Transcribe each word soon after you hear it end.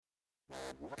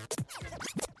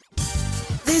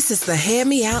This is the Hear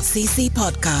Me Out CC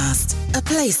podcast, a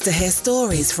place to hear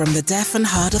stories from the deaf and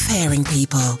hard of hearing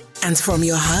people, and from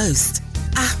your host,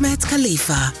 Ahmed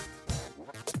Khalifa.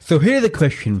 So here's a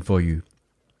question for you.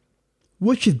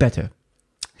 Which is better,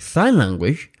 sign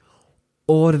language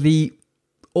or the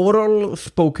oral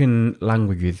spoken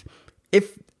languages?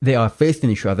 If they are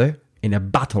facing each other in a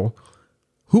battle,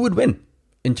 who would win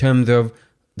in terms of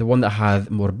the one that has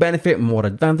more benefit, more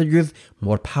advantages,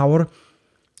 more power?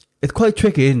 It's quite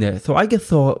tricky, isn't it? So I just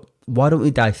thought, why don't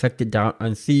we dissect it down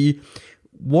and see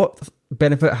what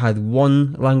benefit has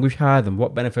one language has and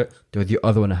what benefit does the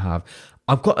other one have.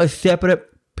 I've got a separate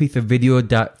piece of video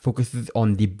that focuses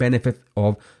on the benefits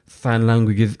of sign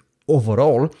languages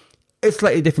overall. It's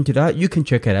slightly different to that. You can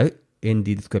check it out in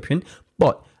the description.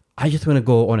 But I just want to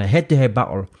go on a head-to-head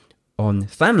battle on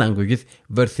sign languages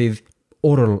versus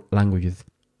oral languages.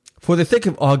 For the sake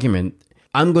of argument,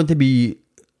 I'm going to be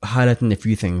highlighting a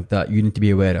few things that you need to be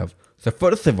aware of. So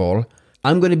first of all,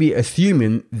 I'm going to be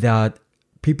assuming that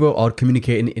people are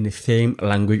communicating in the same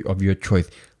language of your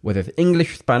choice, whether it's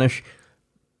English, Spanish,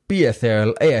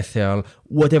 BSL, ASL,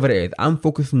 whatever it is. I'm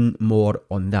focusing more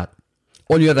on that.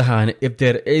 On the other hand, if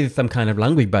there is some kind of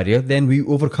language barrier, then we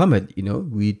overcome it.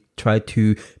 We try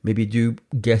to maybe do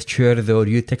gestures or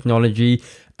use technology,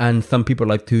 and some people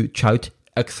like to shout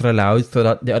extra loud so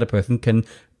that the other person can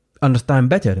understand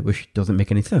better, which doesn't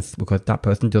make any sense because that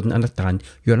person doesn't understand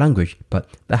your language. But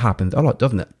that happens a lot,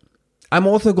 doesn't it? I'm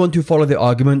also going to follow the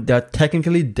argument that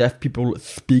technically deaf people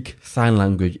speak sign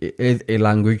language. It is a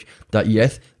language that,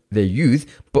 yes, they use,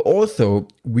 but also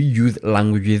we use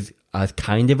languages as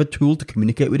kind of a tool to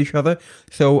communicate with each other.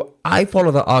 So I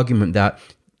follow the argument that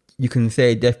you can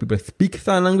say deaf people speak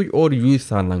sign language or use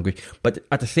sign language, but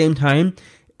at the same time,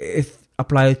 it's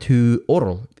applied to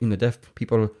oral. Deaf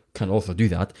people can also do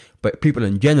that, but people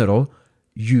in general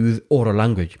use oral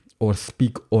language or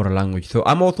speak oral language. So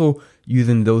I'm also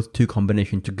using those two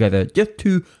combinations together just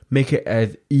to make it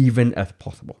as even as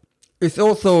possible. It's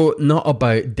also not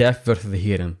about deaf versus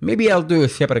hearing. Maybe I'll do a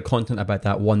separate content about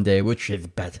that one day, which is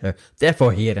better, deaf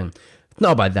or hearing. It's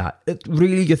not about that. It's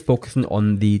really just focusing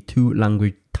on the two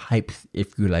language types,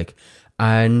 if you like.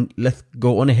 And let's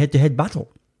go on a head-to-head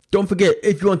battle. Don't forget,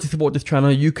 if you want to support this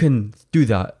channel, you can do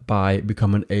that by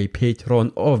becoming a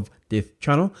patron of this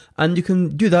channel. And you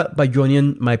can do that by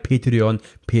joining my Patreon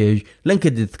page. Link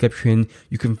in the description.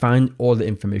 You can find all the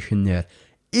information there.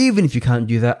 Even if you can't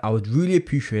do that, I would really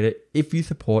appreciate it if you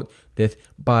support this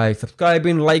by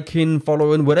subscribing, liking,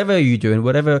 following, whatever you're doing,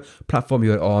 whatever platform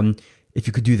you're on. If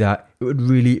you could do that, it would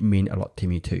really mean a lot to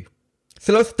me too.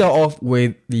 So let's start off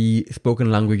with the spoken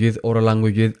languages, oral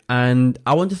languages, and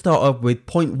I want to start off with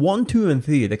point 1, 2, and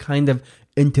 3. They kind of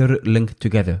interlink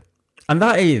together. And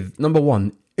that is, number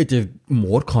 1, it is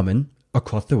more common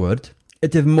across the world.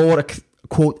 It is more,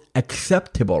 quote,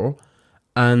 acceptable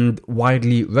and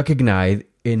widely recognized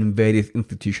in various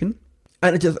institutions.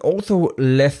 And it is also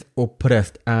less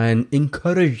oppressed and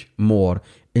encouraged more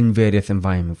in various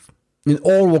environments. In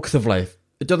all walks of life,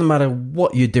 it doesn't matter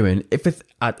what you're doing, if it's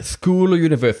at school or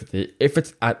university, if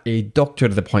it's at a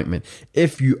doctor's appointment,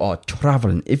 if you are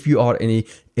traveling, if you are in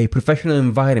a professional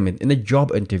environment, in a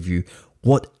job interview,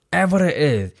 whatever it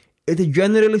is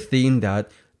generally seen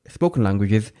that spoken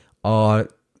languages are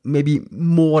maybe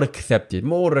more accepted,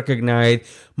 more recognized,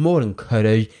 more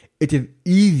encouraged. It is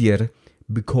easier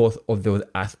because of those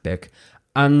aspects.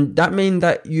 And that means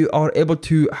that you are able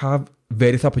to have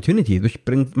various opportunities, which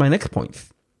brings my next point.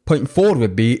 Point 4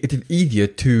 would be, it is easier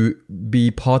to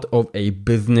be part of a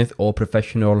business or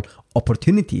professional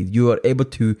opportunities. You are able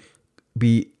to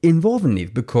be involved in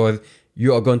these because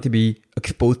you are going to be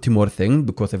exposed to more things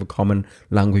because of common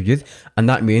languages. And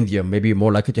that means you're maybe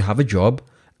more likely to have a job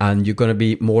and you're going to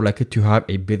be more likely to have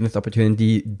a business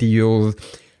opportunity, deals,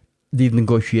 these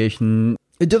negotiations.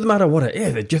 It doesn't matter what it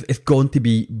is, it's going to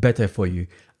be better for you.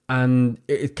 And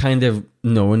it's kind of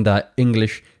known that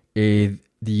English is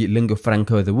the lingua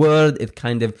franca of the world. It's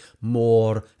kind of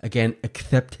more, again,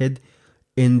 accepted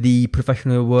in the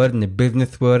professional world, in the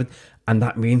business world. And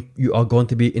that means you are going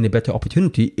to be in a better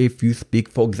opportunity if you speak,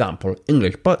 for example,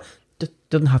 English. But it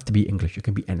doesn't have to be English. It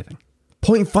can be anything.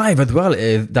 Point 5 as well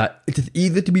is that it is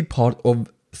easier to be part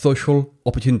of social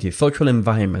opportunities, social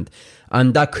environment.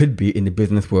 And that could be in the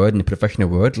business world, in the professional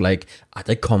world, like at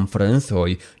a conference or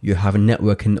you have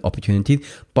networking opportunities.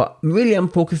 But really, I'm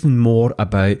focusing more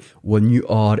about when you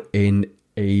are in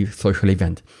a social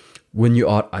event, when you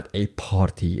are at a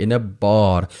party, in a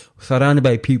bar, surrounded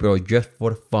by people just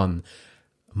for fun.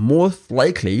 Most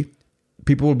likely,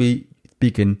 people will be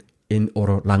speaking in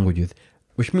oral languages,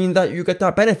 which means that you get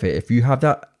that benefit. If you have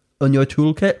that on your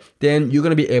toolkit, then you're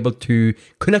going to be able to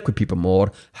connect with people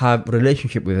more, have a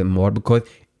relationship with them more, because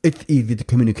it's easy to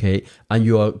communicate and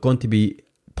you are going to be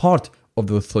part of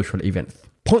those social events.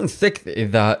 Point 6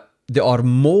 is that there are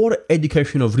more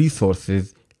educational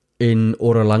resources in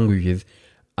oral languages,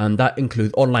 and that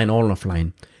includes online or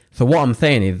offline. So what I'm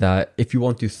saying is that if you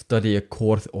want to study a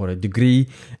course or a degree,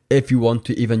 if you want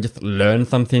to even just learn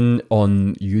something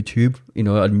on YouTube,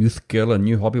 a new skill, a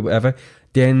new hobby, whatever,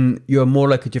 then you're more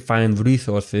likely to find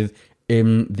resources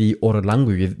in the oral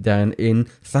languages than in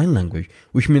sign language,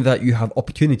 which means that you have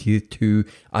opportunities to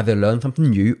either learn something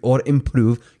new or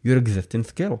improve your existing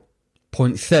skill.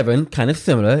 Point 7, kind of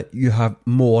similar, you have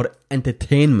more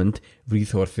entertainment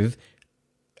resources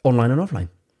online and offline.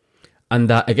 And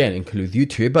that, again, includes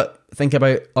YouTube, but think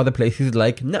about other places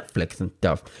like Netflix and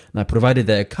stuff. Now, provided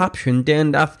they're captioned,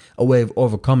 then that's a way of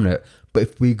overcoming it. But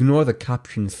if we ignore the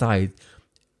caption side,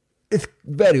 it's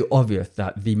very obvious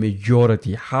that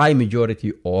the high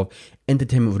majority of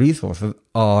entertainment resources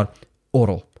are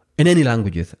oral. In any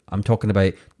languages. I'm talking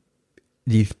about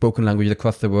the spoken languages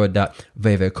across the world that are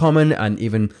very, very common, and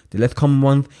even the less common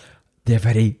ones, they're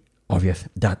very obvious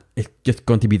that it's just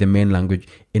going to be the main language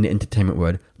in the entertainment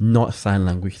world, not sign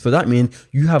language. So that means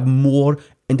you have more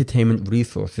entertainment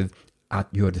resources at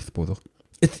your disposal.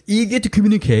 It's easier to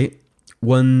communicate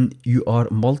when you are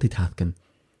multitasking.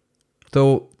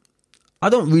 So I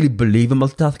don't really believe in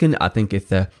multitasking. I think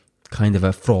it's a kind of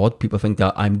a fraud. People think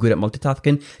that I'm good at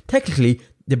multitasking. Technically,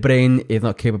 the brain is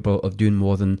not capable of doing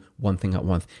more than one thing at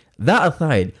once. That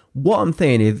aside, what I'm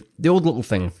saying is those little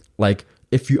things, like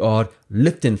if you are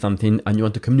lifting something and you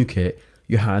want to communicate,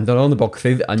 your hands are on the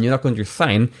boxes and you're not going to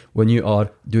sign when you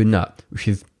are doing that, which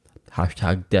is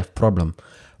 #deaf problem.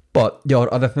 But there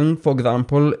are other things. For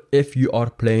example, if you are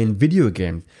playing video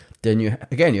games, then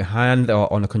your hands are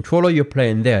on a controller, you're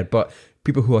playing there. But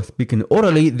people who are speaking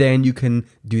orally, then you can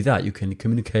do that. You can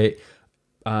communicate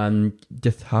and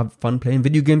just have fun playing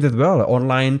video games as well.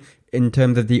 Online, in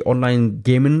terms of the online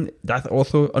gaming, that's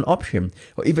also an option.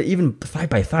 Or even side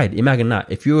by side. Imagine that.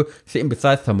 If you're sitting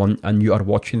beside someone and you are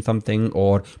watching something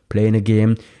or playing a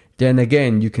game, then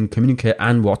again, you can communicate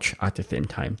and watch at the same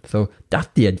time. So that's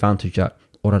the advantage that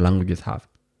oral languages have.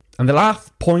 And the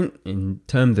last point in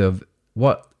terms of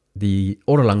what the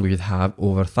oral languages have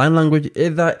over sign language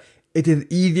is that it is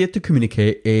easier to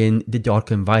communicate in the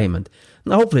dark environment.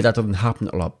 Now, hopefully that doesn't happen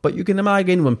a lot, but you can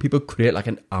imagine when people create like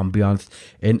an ambience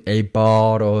in a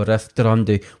bar or a restaurant,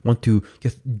 they want to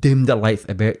just dim the lights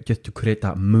a bit just to create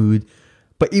that mood.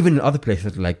 But even in other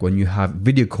places, like when you have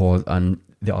video calls and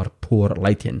there are poor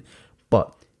lighting,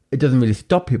 but it doesn't really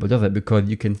stop people, does it? Because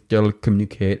you can still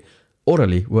communicate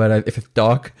orally, whereas if it's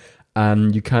dark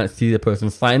and you can't see the person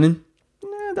signing,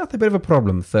 that's a bit of a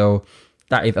problem. So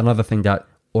that is another thing that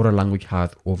oral language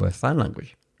has over sign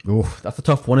language. Oh, that's a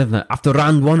tough one, isn't it? After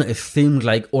round one, it seems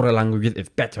like oral languages is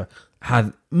better,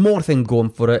 has more things going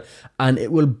for it, and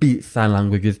it will beat sign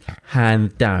languages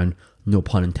hands down, no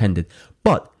pun intended.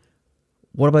 But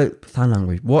what about sign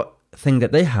language? What thing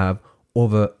that they have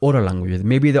over oral languages?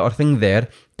 Maybe there are things there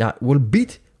that will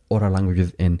beat oral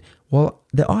languages in. Well,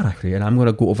 there are actually, and I'm going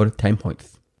to go over 10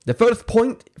 points. The first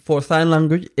point for sign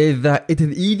language is that it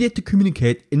is easier to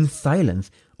communicate in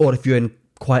silence, or if you're in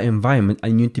quiet environment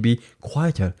and you need to be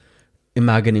quieter.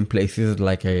 Imagine in places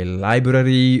like a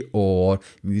library or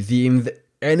museums,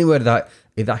 anywhere that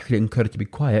is actually encouraged to be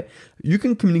quiet, you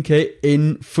can communicate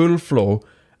in full flow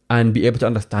and be able to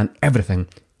understand everything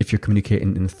if you're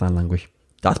communicating in sign language.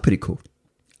 That's pretty cool.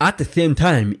 At the same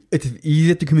time, it is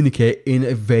easier to communicate in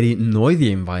a very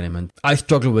noisy environment. I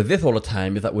struggle with this all the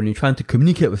time, is that when you're trying to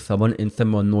communicate with someone in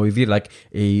somewhere noisy, like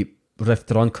a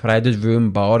restaurant, crowded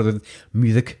room, bar with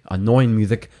music, annoying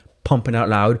music, pumping out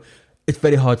loud, it's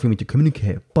very hard for me to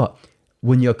communicate. But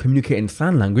when you're communicating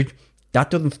sign language,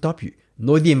 that doesn't stop you.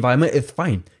 Noisy environment is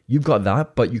fine. You've got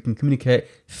that, but you can communicate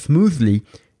smoothly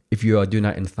if you are doing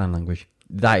that in sign language.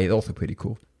 That is also pretty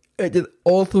cool. It is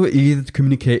also easy to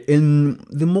communicate in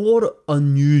the more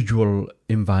unusual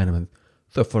environment.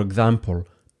 So for example,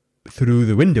 through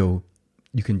the window,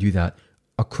 you can do that.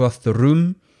 Across the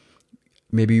room,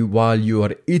 maybe while you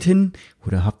are eating,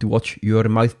 you don't have to watch your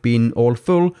mouth being all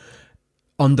full.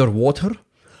 Underwater,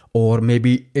 or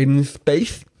maybe in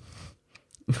space.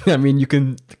 I mean, you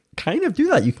can kind of do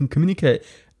that. You can communicate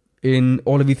in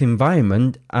all of these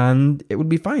environments and it will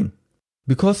be fine.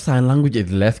 Because sign language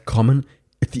is less common,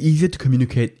 it's easier to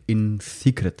communicate in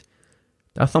secret.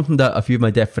 That's something that a few of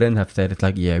my deaf friends have said. It's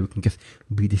like, yeah, we can just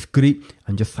be discreet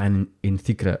and just sign in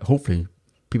secret. Hopefully,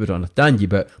 people don't understand you,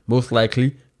 but most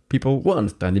likely, people will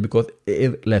understand you because it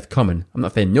is less common. I'm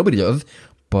not saying nobody does,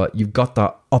 but you've got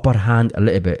that upper hand a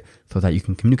little bit so that you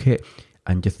can communicate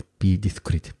and just be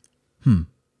discreet.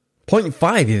 Point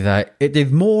 5 is that it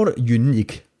is more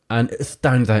unique and it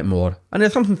stands out more. And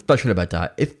there's something special about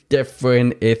that. It's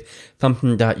different. It's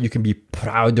something that you can be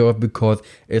proud of because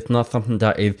it's not something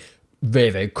that is very,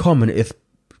 very common. It's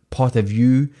part of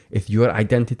you. It's your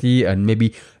identity and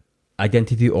maybe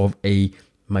identity of a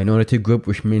minority group,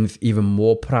 which means even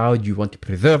more proud. You want to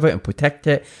preserve it and protect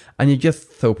it. And you're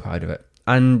just so proud of it.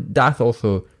 And that's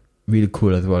also really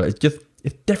cool as well. It's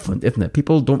different, isn't it?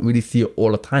 People don't really see it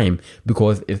all the time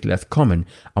because it's less common.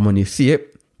 And when you see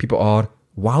it, people are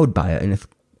wowed by it and it's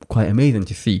quite amazing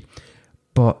to see.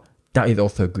 But that is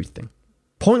also a good thing.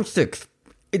 Point 6,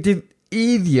 it is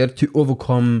easier to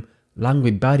overcome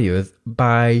language barriers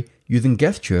by using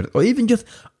gestures or even just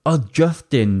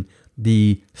adjusting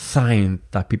the signs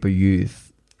that people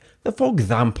use. So for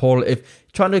example, if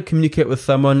trying to communicate with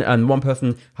someone and one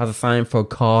person has a sign for a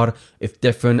car, it's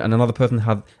different, and another person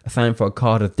has a sign for a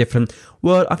car that's different,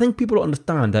 well, I think people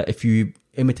understand that if you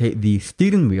imitate the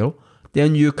steering wheel,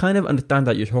 then you kind of understand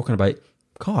that you're talking about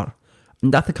car.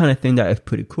 And that's the kind of thing that is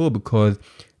pretty cool because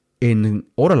in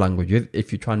other languages,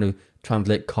 if you're trying to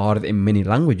translate cars in many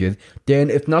languages, then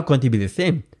it's not going to be the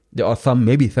same. There are some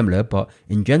maybe similar, but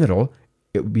in general,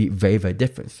 it would be very, very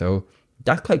different. So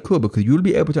that's quite cool because you'll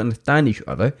be able to understand each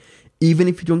other even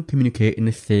if you don't communicate in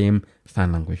the same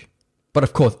sign language. But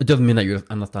of course, it doesn't mean that you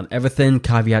understand everything.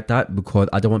 Caveat that because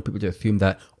I don't want people to assume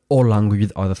that all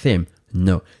languages are the same.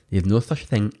 No, there's no such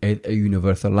thing as a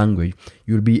universal language.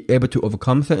 You'll be able to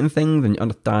overcome certain things and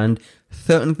understand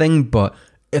certain things, but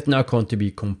it's not going to be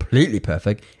completely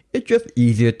perfect. It's just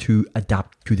easier to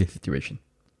adapt to the situation.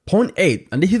 Point 8,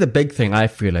 and this is a big thing I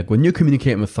feel like, when you're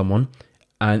communicating with someone,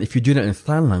 and if you do that in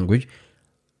sign language,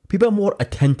 people are more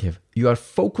attentive. You are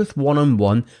focused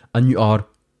one-on-one and you are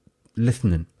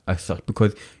listening as such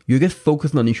because you're just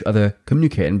focusing on each other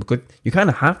communicating because you kind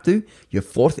of have to. You're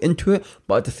forced into it,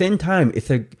 but at the same time,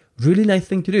 it's a really nice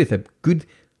thing to do. It's a good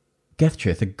gesture.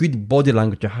 It's a good body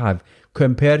language to have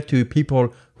compared to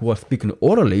people who are speaking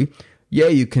orally. Yeah,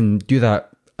 you can do that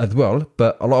as well,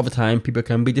 but a lot of the time people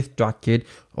can be distracted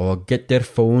or get their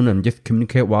phone and just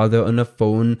communicate while they're on the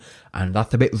phone, and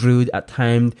that's a bit rude at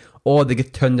times, or they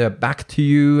just turn their back to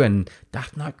you and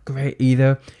that's not great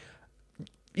either.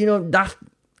 You know, that's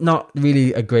not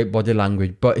really a great body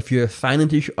language, but if you're signing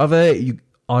to each other, you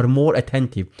are more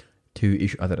attentive to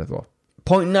each other as well.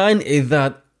 Point 9 is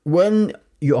that when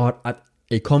you are at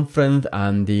a conference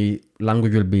and the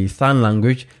language will be sign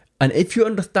language, and if you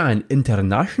understand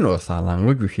international sign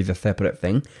language, which is a separate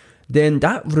thing, then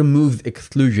that removes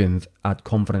exclusions at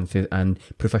conferences and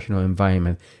professional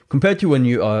environments. Compared to when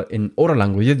you are in other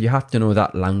languages, you have to know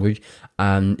that language,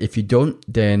 and if you don't,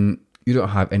 then you don't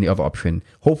have any other option.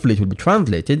 Hopefully it will be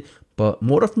translated, but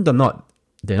more often than not,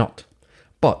 they're not.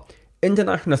 But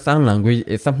international sign language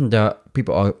is something that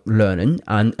people are learning,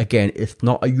 and again, it's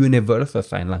not a universal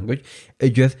sign language.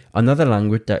 It's just another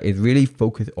language that is really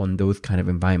focused on those kind of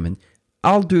environments.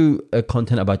 I'll do a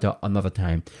content about that another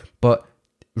time, but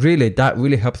really that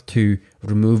really helps to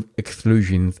remove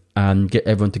exclusions and get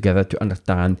everyone together to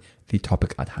understand the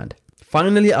topic at hand.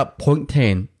 Finally, at point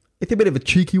 10, it's a bit of a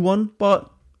cheeky one, but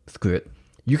screw it.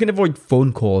 You can avoid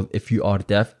phone calls if you are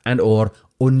deaf and or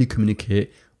only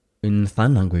communicate in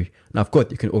sign language. Now, of course,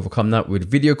 you can overcome that with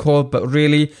video calls, but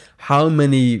really, how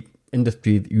many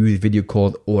industries use video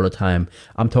calls all the time?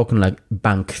 I'm talking like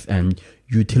banks and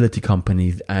utility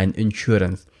companies and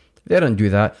insurance. They don't do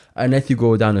that unless you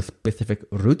go down a specific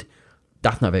route.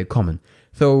 That's not very common.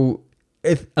 So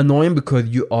it's annoying because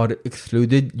you are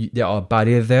excluded. There are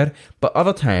barriers there. But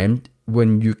other times,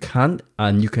 when you can't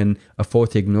and you can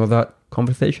afford to ignore that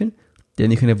conversation, then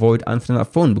you can avoid answering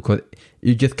that phone because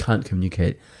you just can't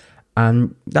communicate.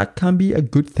 And that can be a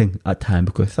good thing at times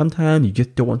because sometimes you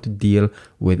just don't want to deal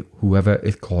with whoever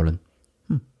is calling.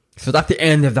 So that's the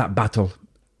end of that battle.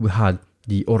 We had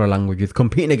the other languages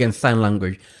competing against sign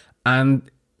language. And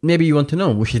maybe you want to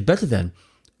know, which is better then?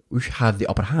 Which has the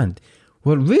upper hand?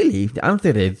 Well, really, the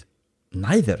answer is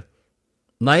neither.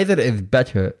 Neither is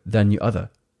better than the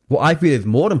other. What I feel is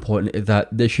more important is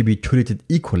that they should be treated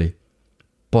equally.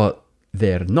 But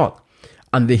they're not.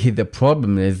 And the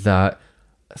problem is that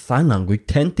sign language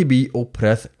tend to be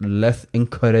oppressed, less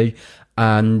encouraged,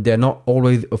 and they're not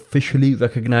always officially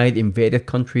recognized in various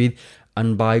countries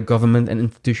and by government and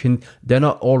institutions. They're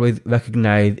not always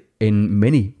recognized in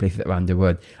many places around the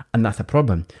world, and that's a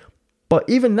problem. But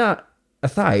even that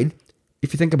aside,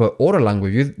 if you think about other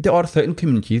languages, there are certain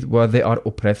communities where they are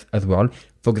oppressed as well.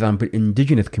 For example,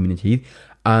 indigenous communities,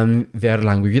 and their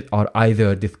languages are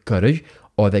either discouraged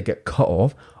or they get cut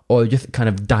off, or just kind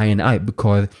of dying out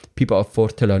because people are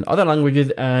forced to learn other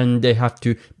languages and they have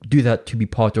to do that to be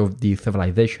part of the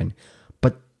civilization.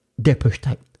 But they're pushed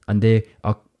out and they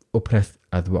are oppressed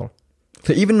as well.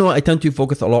 So even though I tend to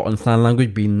focus a lot on sign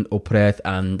language being oppressed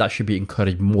and that should be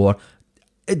encouraged more,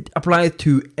 it applies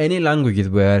to any languages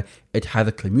where it has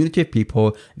a community of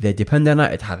people, they depend on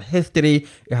it, it has history,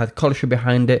 it has culture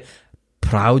behind it,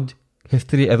 proud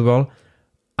history as well,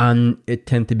 and it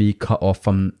tends to be cut off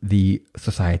from the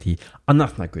society, and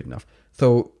that's not good enough.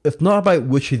 So it's not about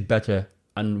which is better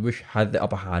and which has the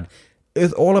upper hand.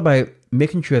 It's all about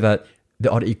making sure that they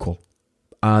are equal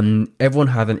and everyone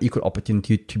has an equal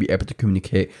opportunity to be able to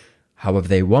communicate however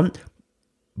they want.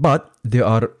 But there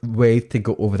are ways to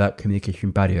go over that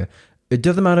communication barrier. It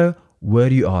doesn't matter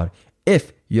where you are.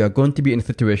 If you are going to be in a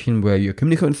situation where you're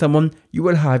communicating with someone, you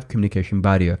will have communication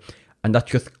barrier. And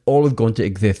that's just always going to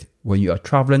exist when you are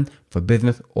traveling for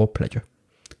business or pleasure.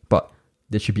 But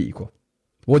they should be equal.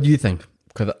 What do you think?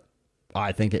 Because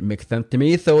I think it makes sense to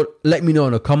me. So let me know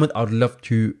in a comment. I'd love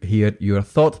to hear your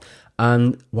thoughts.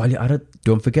 And while you're at it,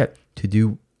 don't forget to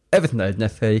do everything that is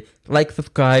necessary. Like,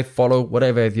 subscribe, follow,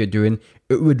 whatever it is you're doing.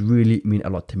 It would really mean a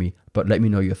lot to me. But let me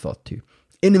know your thoughts too.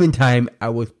 In the meantime, I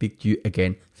will speak to you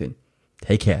again soon.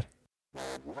 Take care.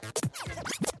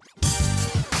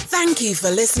 Thank you for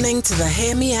listening to the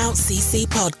Hear Me Out CC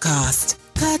podcast,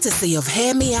 courtesy of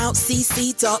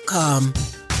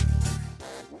HearMeOutCC.com.